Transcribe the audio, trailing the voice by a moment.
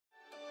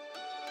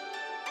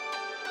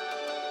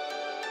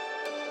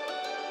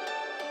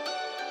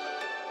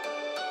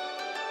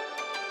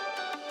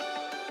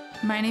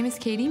My name is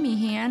Katie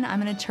Meehan.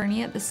 I'm an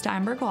attorney at the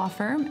Steinberg law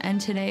firm,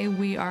 and today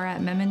we are at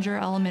Meminger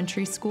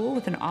Elementary School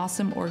with an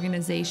awesome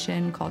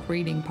organization called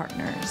Reading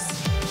Partners.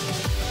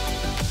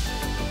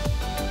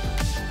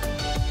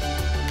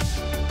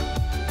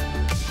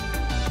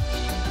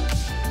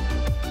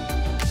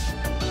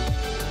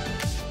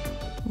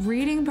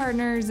 Reading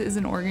Partners is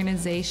an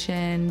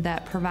organization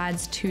that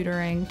provides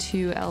tutoring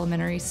to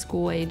elementary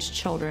school age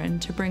children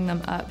to bring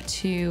them up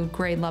to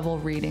grade level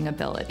reading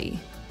ability.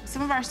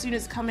 Some of our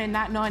students come in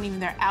not knowing even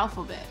their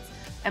alphabets.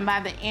 And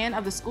by the end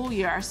of the school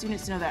year, our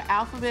students know their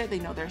alphabet, they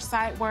know their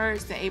sight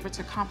words, they're able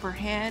to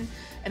comprehend,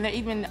 and they're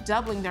even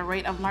doubling their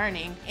rate of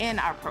learning in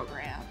our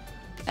program.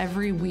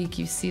 Every week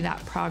you see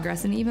that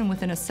progress, and even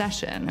within a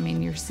session. I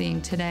mean, you're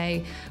seeing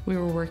today, we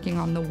were working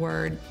on the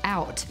word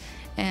out.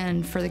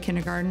 And for the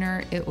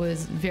kindergartner, it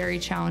was very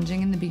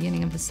challenging in the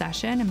beginning of the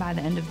session, and by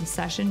the end of the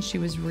session, she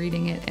was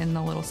reading it in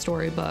the little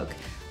storybook,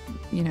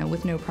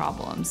 with no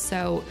problems.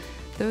 So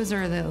those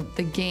are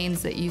the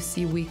gains that you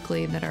see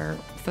weekly that are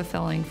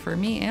fulfilling for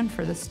me and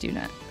for the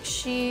student.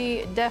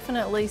 She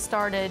definitely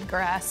started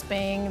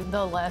grasping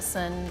the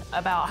lesson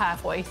about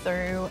halfway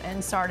through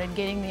and started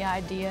getting the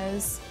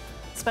ideas,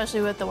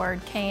 especially with the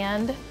word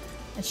canned.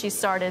 And she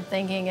started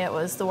thinking it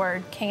was the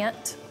word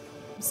can't.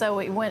 So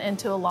we went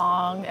into a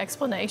long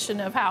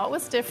explanation of how it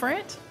was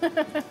different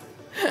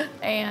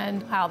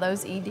and how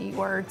those ED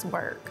words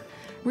work.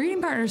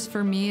 Reading Partners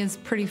for me is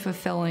pretty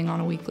fulfilling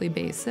on a weekly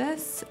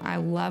basis. I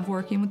love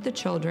working with the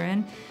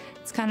children.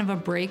 It's kind of a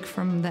break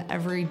from the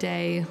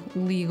everyday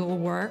legal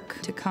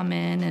work to come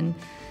in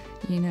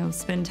and,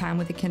 spend time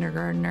with a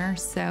kindergartner.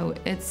 So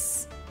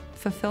it's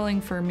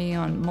fulfilling for me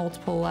on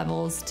multiple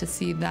levels to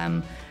see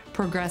them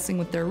progressing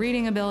with their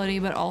reading ability,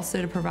 but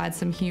also to provide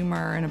some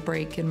humor and a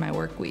break in my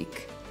work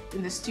week.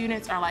 And the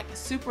students are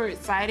super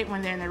excited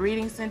when they're in the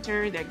reading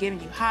center. They're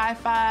giving you high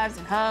fives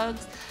and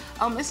hugs.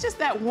 It's just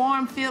that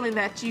warm feeling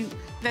that you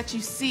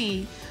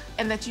see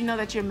and that you know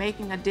that you're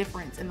making a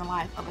difference in the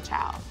life of a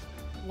child.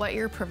 What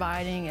you're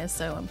providing is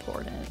so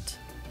important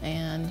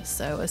and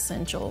so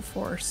essential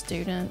for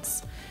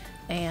students.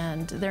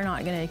 And they're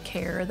not going to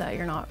care that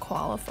you're not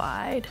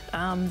qualified.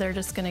 They're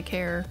just going to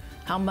care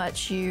how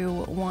much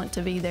you want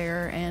to be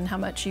there and how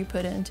much you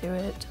put into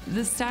it.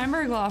 The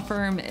Steinberg law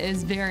firm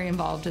is very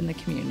involved in the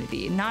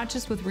community, not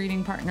just with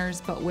Reading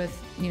Partners, but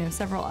with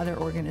several other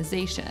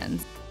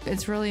organizations.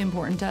 It's really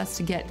important to us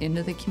to get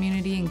into the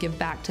community and give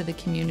back to the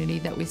community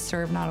that we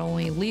serve, not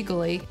only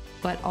legally,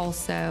 but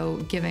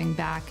also giving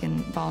back and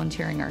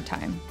volunteering our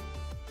time.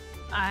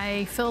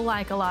 I feel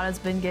like a lot has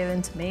been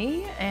given to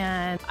me,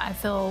 and I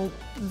feel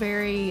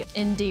very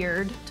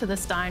endeared to the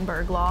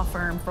Steinberg law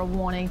firm for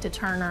wanting to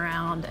turn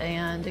around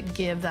and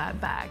give that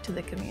back to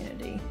the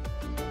community.